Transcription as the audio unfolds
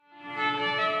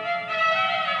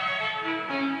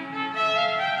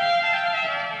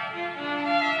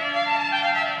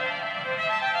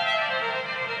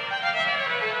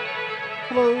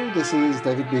this is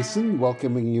David Beeson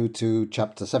welcoming you to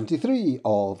Chapter 73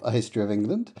 of A History of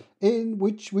England, in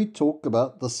which we talk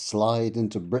about the slide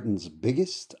into Britain's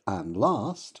biggest and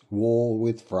last war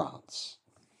with France.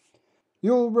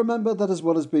 You'll remember that as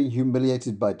well as being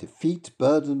humiliated by defeat,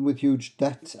 burdened with huge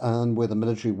debt, and with a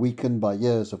military weakened by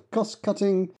years of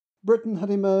cost-cutting, Britain had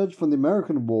emerged from the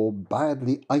American War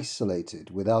badly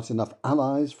isolated, without enough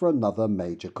allies for another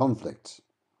major conflict.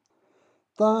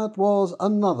 That was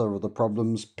another of the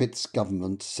problems Pitt's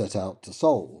government set out to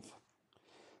solve.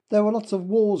 There were lots of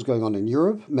wars going on in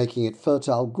Europe, making it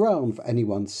fertile ground for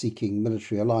anyone seeking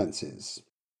military alliances.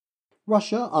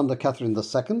 Russia under Catherine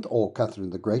II, or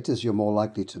Catherine the Great as you're more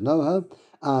likely to know her,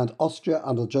 and Austria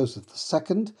under Joseph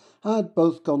II had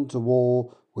both gone to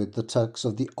war with the Turks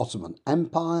of the Ottoman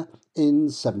Empire in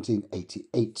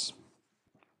 1788.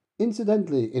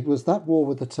 Incidentally, it was that war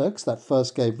with the Turks that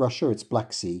first gave Russia its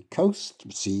Black Sea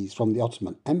coast, seized from the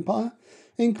Ottoman Empire,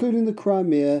 including the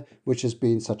Crimea, which has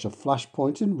been such a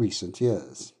flashpoint in recent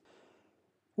years.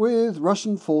 With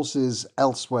Russian forces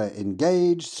elsewhere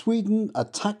engaged, Sweden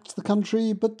attacked the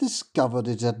country but discovered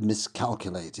it had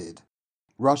miscalculated.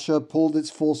 Russia pulled its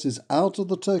forces out of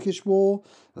the Turkish war,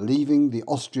 leaving the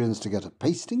Austrians to get a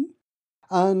pasting,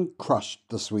 and crushed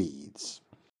the Swedes.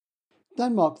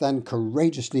 Denmark then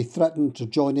courageously threatened to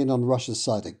join in on Russia's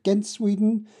side against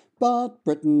Sweden, but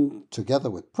Britain, together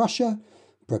with Prussia,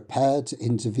 prepared to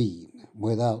intervene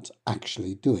without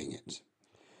actually doing it.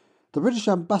 The British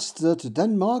ambassador to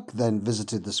Denmark then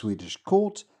visited the Swedish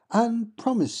court and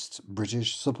promised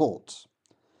British support.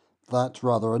 That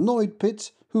rather annoyed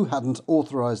Pitt, who hadn't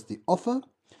authorised the offer,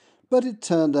 but it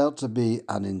turned out to be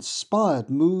an inspired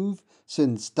move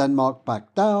since Denmark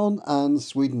backed down and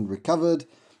Sweden recovered,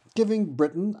 giving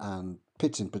Britain, and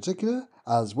Pitt in particular,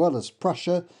 as well as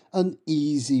Prussia, an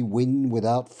easy win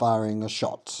without firing a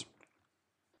shot.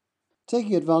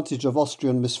 Taking advantage of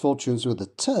Austrian misfortunes with the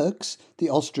Turks, the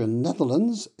Austrian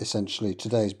Netherlands, essentially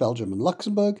today's Belgium and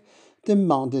Luxembourg,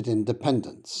 demanded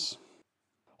independence.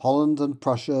 Holland and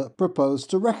Prussia proposed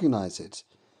to recognise it.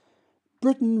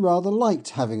 Britain rather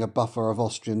liked having a buffer of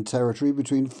Austrian territory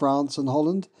between France and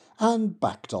Holland, and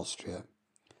backed Austria.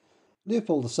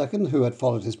 Leopold II, who had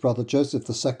followed his brother Joseph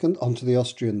II onto the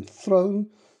Austrian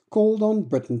throne, called on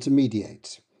Britain to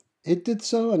mediate. It did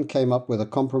so and came up with a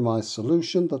compromise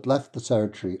solution that left the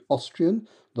territory Austrian,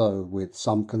 though with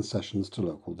some concessions to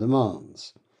local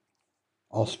demands.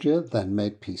 Austria then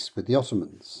made peace with the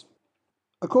Ottomans.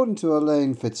 According to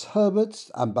Elaine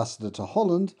Fitzherbert, ambassador to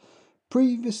Holland,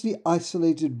 previously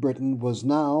isolated Britain was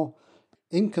now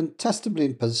incontestably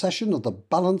in possession of the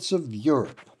balance of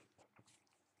Europe.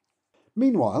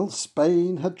 Meanwhile,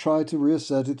 Spain had tried to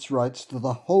reassert its rights to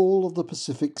the whole of the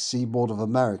Pacific seaboard of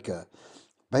America,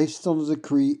 based on a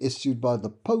decree issued by the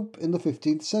Pope in the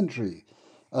 15th century,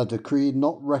 a decree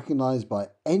not recognised by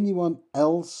anyone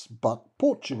else but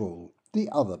Portugal, the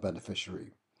other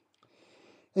beneficiary.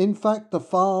 In fact, the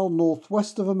far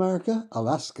northwest of America,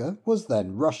 Alaska, was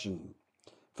then Russian.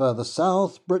 Further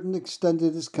south, Britain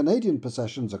extended its Canadian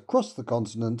possessions across the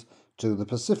continent to the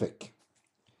Pacific.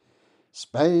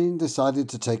 Spain decided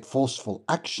to take forceful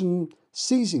action,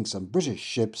 seizing some British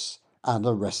ships and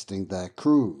arresting their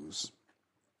crews.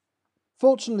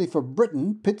 Fortunately for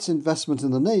Britain, Pitt's investment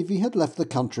in the Navy had left the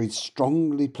country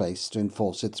strongly placed to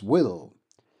enforce its will.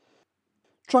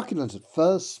 Truculent at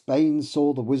first, Spain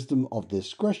saw the wisdom of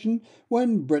discretion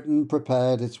when Britain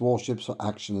prepared its warships for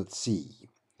action at sea.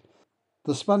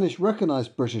 The Spanish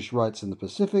recognised British rights in the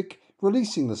Pacific,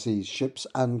 releasing the seized ships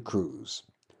and crews.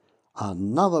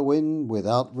 Another win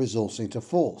without resorting to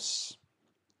force.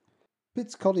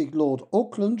 Pitt's colleague Lord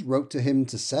Auckland wrote to him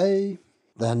to say,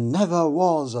 "There never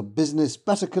was a business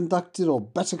better conducted or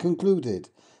better concluded,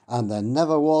 and there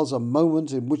never was a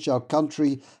moment in which our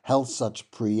country held such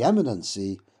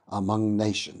preeminency among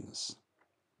nations."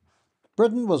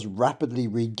 Britain was rapidly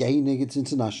regaining its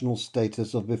international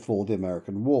status of before the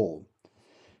American War.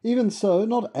 Even so,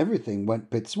 not everything went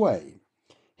Pitt's way.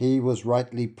 He was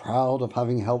rightly proud of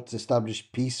having helped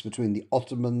establish peace between the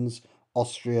Ottomans,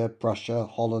 Austria, Prussia,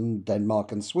 Holland,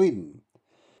 Denmark and Sweden.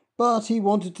 But he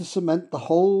wanted to cement the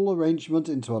whole arrangement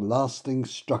into a lasting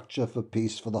structure for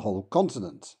peace for the whole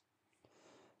continent.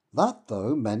 That,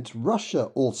 though, meant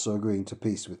Russia also agreeing to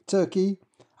peace with Turkey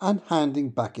and handing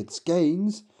back its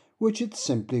gains, which it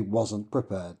simply wasn't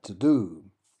prepared to do.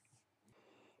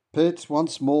 Pitt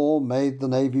once more made the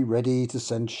Navy ready to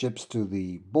send ships to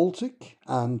the Baltic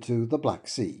and to the Black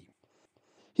Sea.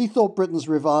 He thought Britain's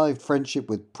revived friendship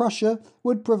with Prussia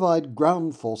would provide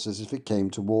ground forces if it came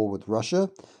to war with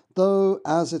Russia, though,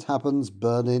 as it happens,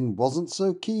 Berlin wasn't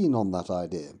so keen on that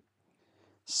idea.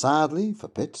 Sadly for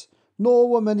Pitt, nor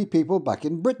were many people back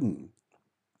in Britain.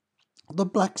 The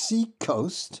Black Sea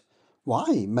coast?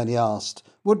 Why, many asked,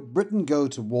 would Britain go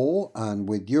to war, and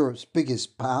with Europe's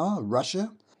biggest power,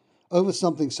 Russia, over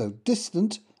something so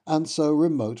distant and so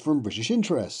remote from British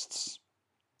interests?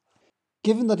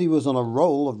 Given that he was on a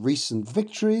roll of recent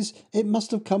victories, it must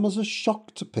have come as a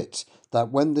shock to Pitt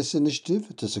that when this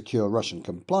initiative to secure Russian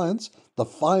compliance, the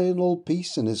final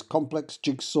piece in his complex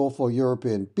jigsaw for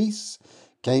European peace,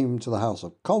 came to the House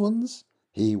of Commons,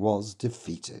 he was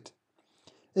defeated.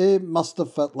 It must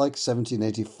have felt like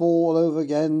 1784 all over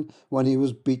again, when he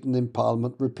was beaten in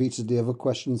Parliament repeatedly over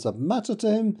questions that mattered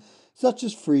to him, such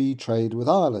as free trade with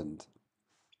Ireland.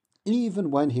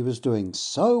 Even when he was doing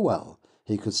so well,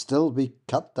 he could still be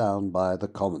cut down by the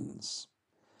Commons.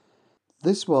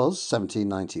 This was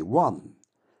 1791.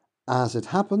 As it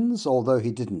happens, although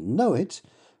he didn't know it,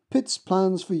 Pitt's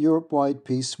plans for Europe-wide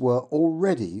peace were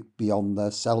already beyond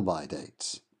their sell-by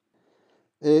date.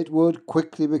 It would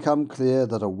quickly become clear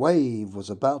that a wave was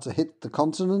about to hit the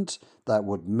continent that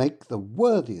would make the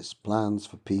worthiest plans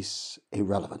for peace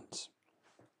irrelevant.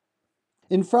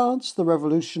 In France, the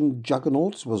revolution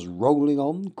juggernaut was rolling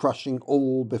on, crushing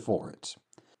all before it.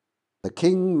 The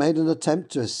king made an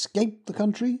attempt to escape the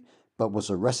country, but was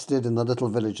arrested in the little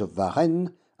village of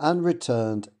Varennes and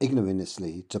returned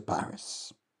ignominiously to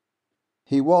Paris.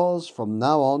 He was, from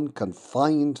now on,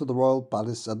 confined to the royal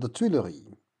palace at the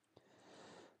Tuileries.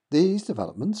 These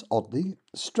developments, oddly,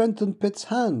 strengthened Pitt's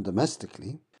hand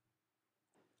domestically.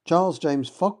 Charles James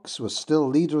Fox was still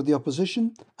leader of the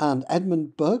opposition, and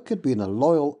Edmund Burke had been a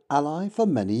loyal ally for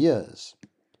many years.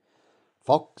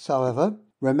 Fox, however,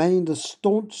 remained a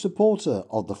staunch supporter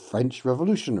of the French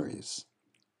revolutionaries.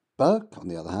 Burke, on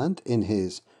the other hand, in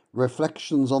his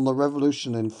Reflections on the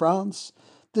Revolution in France,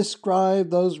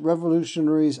 described those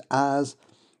revolutionaries as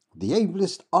the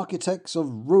ablest architects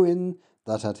of ruin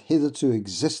that had hitherto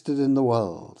existed in the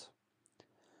world.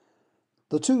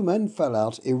 The two men fell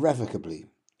out irrevocably.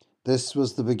 This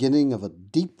was the beginning of a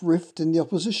deep rift in the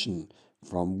opposition,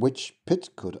 from which Pitt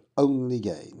could only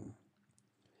gain.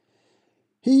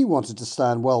 He wanted to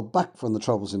stand well back from the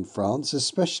troubles in France,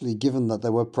 especially given that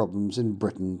there were problems in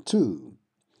Britain too.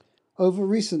 Over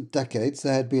recent decades,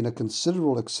 there had been a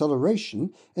considerable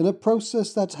acceleration in a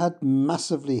process that had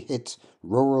massively hit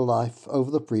rural life over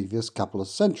the previous couple of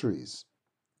centuries.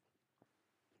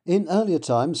 In earlier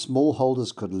times,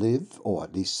 smallholders could live, or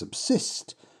at least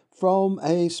subsist, from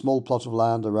a small plot of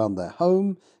land around their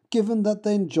home, given that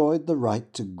they enjoyed the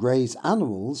right to graze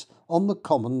animals on the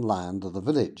common land of the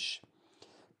village.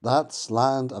 That's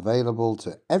land available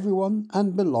to everyone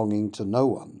and belonging to no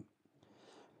one.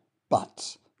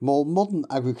 But more modern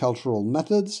agricultural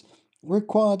methods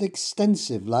required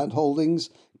extensive landholdings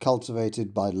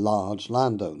cultivated by large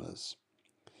landowners.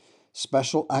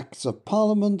 Special Acts of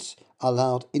Parliament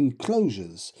allowed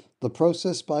enclosures, the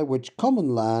process by which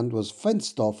common land was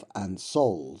fenced off and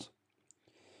sold.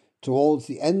 Towards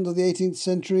the end of the 18th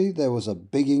century, there was a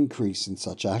big increase in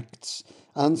such acts,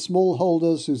 and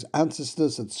smallholders whose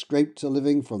ancestors had scraped a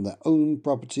living from their own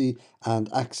property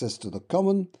and access to the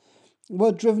common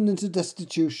were driven into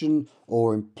destitution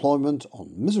or employment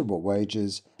on miserable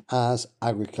wages as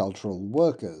agricultural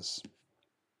workers.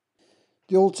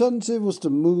 The alternative was to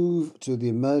move to the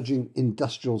emerging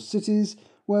industrial cities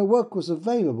where work was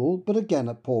available, but again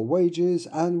at poor wages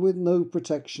and with no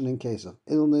protection in case of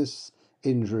illness,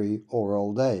 injury, or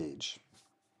old age.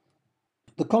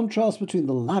 The contrast between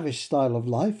the lavish style of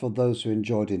life of those who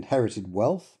enjoyed inherited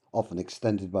wealth, often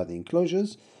extended by the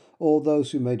enclosures, or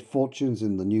those who made fortunes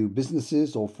in the new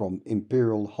businesses or from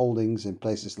imperial holdings in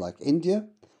places like India,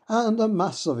 and a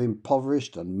mass of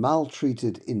impoverished and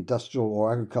maltreated industrial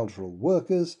or agricultural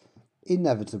workers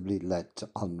inevitably led to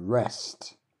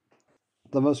unrest.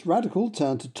 The most radical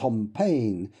turned to Tom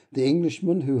Paine, the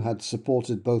Englishman who had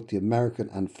supported both the American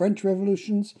and French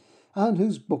revolutions, and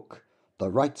whose book, The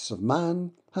Rights of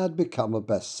Man, had become a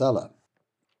bestseller.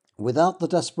 Without the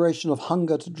desperation of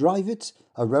hunger to drive it,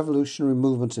 a revolutionary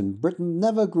movement in Britain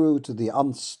never grew to the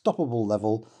unstoppable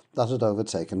level that had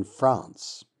overtaken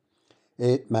France.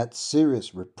 It met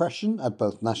serious repression at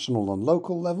both national and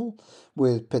local level,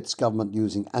 with Pitt's government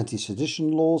using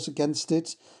anti-sedition laws against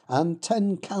it, and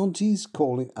 10 counties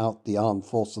calling out the armed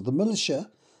force of the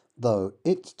militia, though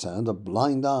it turned a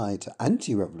blind eye to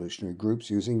anti-revolutionary groups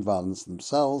using violence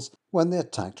themselves when they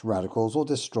attacked radicals or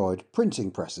destroyed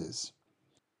printing presses.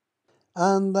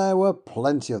 And there were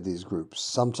plenty of these groups,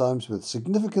 sometimes with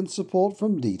significant support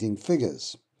from leading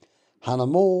figures. Hannah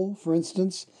More, for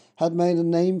instance, had made a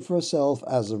name for herself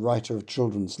as a writer of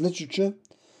children's literature,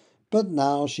 but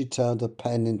now she turned her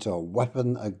pen into a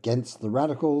weapon against the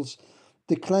radicals,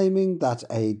 declaiming that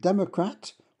a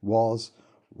democrat was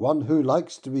one who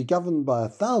likes to be governed by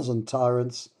 1,000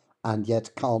 tyrants and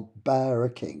yet can't bear a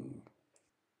king.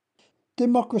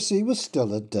 Democracy was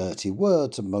still a dirty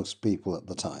word to most people at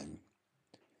the time.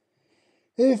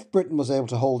 If Britain was able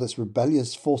to hold its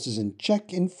rebellious forces in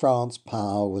check in France,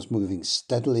 power was moving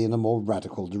steadily in a more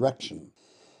radical direction.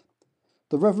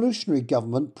 The revolutionary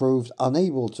government proved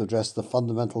unable to address the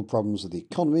fundamental problems of the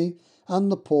economy, and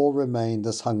the poor remained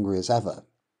as hungry as ever.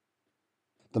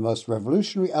 The most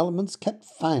revolutionary elements kept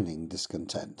fanning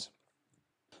discontent.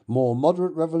 More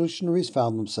moderate revolutionaries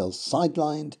found themselves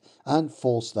sidelined and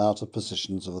forced out of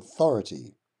positions of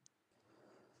authority.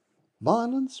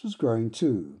 Violence was growing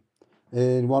too.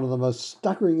 In one of the most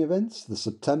staggering events, the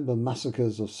September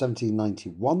massacres of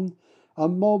 1791, a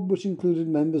mob which included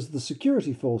members of the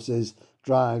security forces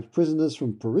dragged prisoners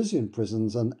from Parisian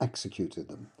prisons and executed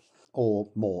them, or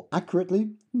more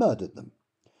accurately, murdered them.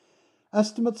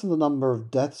 Estimates of the number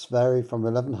of deaths vary from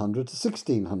 1100 to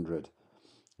 1600.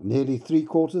 Nearly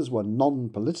 3/4 were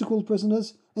non-political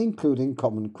prisoners, including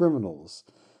common criminals.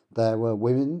 There were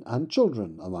women and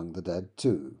children among the dead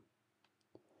too.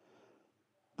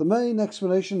 The main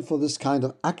explanation for this kind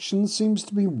of action seems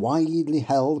to be widely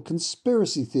held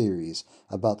conspiracy theories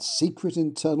about secret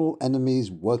internal enemies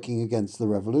working against the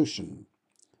revolution.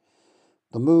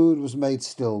 The mood was made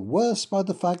still worse by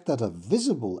the fact that a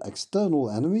visible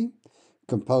external enemy,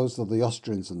 composed of the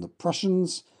Austrians and the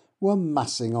Prussians, were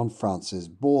massing on France's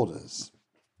borders.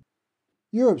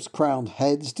 Europe's crowned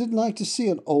heads didn't like to see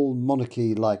an old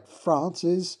monarchy like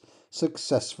France's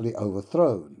successfully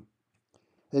overthrown.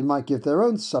 It might give their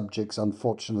own subjects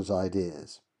unfortunate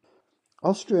ideas.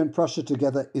 Austria and Prussia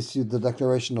together issued the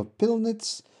Declaration of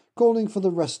Pillnitz, calling for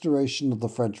the restoration of the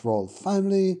French royal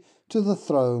family to the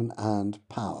throne and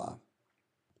power.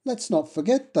 Let's not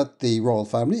forget that the royal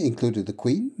family included the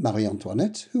Queen, Marie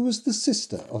Antoinette, who was the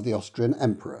sister of the Austrian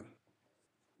Emperor.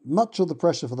 Much of the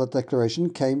pressure for that declaration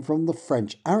came from the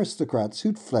French aristocrats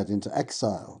who'd fled into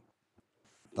exile.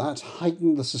 That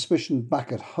heightened the suspicion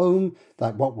back at home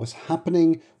that what was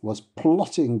happening was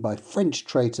plotting by French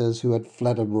traitors who had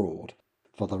fled abroad.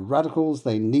 For the radicals,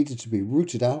 they needed to be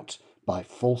rooted out by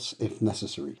force if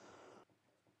necessary.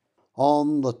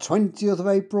 On the 20th of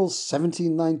April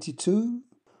 1792,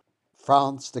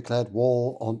 France declared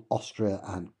war on Austria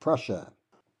and Prussia.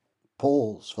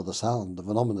 Pause for the sound of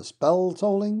an ominous bell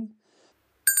tolling.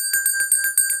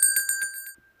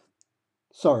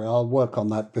 Sorry, I'll work on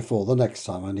that before the next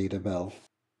time I need a bell.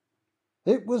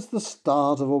 It was the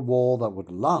start of a war that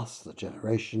would last a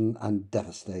generation and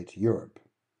devastate Europe.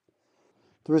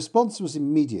 The response was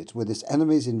immediate, with its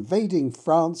enemies invading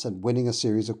France and winning a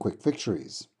series of quick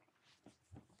victories.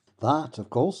 That, of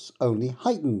course, only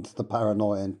heightened the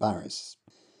paranoia in Paris.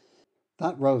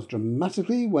 That rose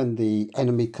dramatically when the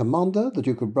enemy commander, the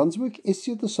Duke of Brunswick,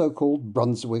 issued the so-called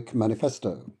Brunswick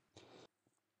Manifesto.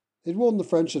 It warned the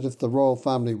French that if the royal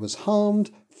family was harmed,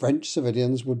 French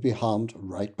civilians would be harmed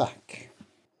right back.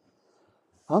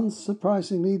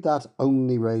 Unsurprisingly, that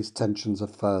only raised tensions a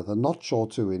further notch or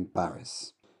two in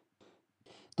Paris.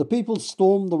 The people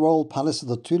stormed the royal palace of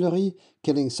the Tuileries,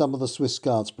 killing some of the Swiss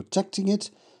guards protecting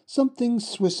it, something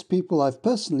Swiss people I've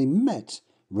personally met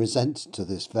resent to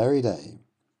this very day.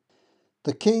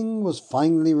 The king was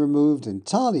finally removed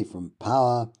entirely from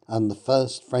power, and the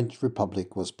First French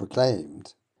Republic was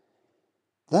proclaimed.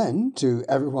 Then, to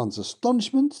everyone's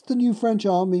astonishment, the new French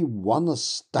army won a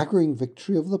staggering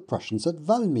victory over the Prussians at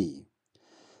Valmy.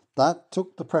 That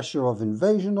took the pressure of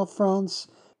invasion off France,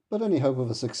 but any hope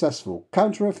of a successful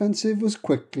counteroffensive was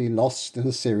quickly lost in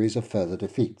a series of further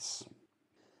defeats.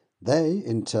 They,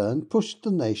 in turn, pushed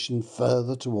the nation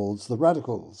further towards the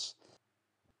radicals.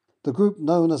 The group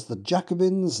known as the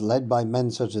Jacobins, led by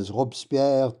men such as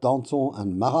Robespierre, Danton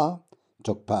and Marat,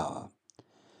 took power.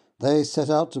 They set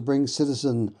out to bring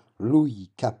citizen Louis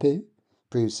Capet,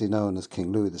 previously known as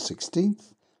King Louis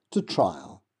XVI, to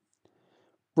trial.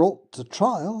 Brought to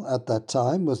trial at that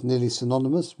time was nearly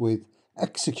synonymous with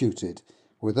executed,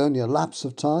 with only a lapse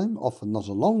of time, often not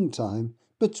a long time,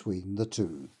 between the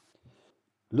two.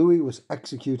 Louis was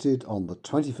executed on the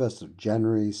 21st of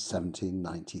January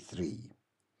 1793.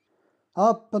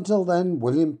 Up until then,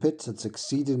 William Pitt had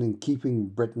succeeded in keeping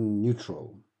Britain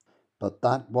neutral. But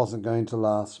that wasn't going to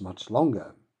last much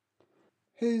longer.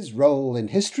 His role in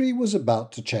history was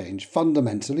about to change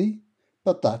fundamentally,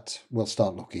 but that we'll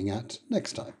start looking at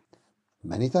next time.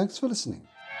 Many thanks for listening.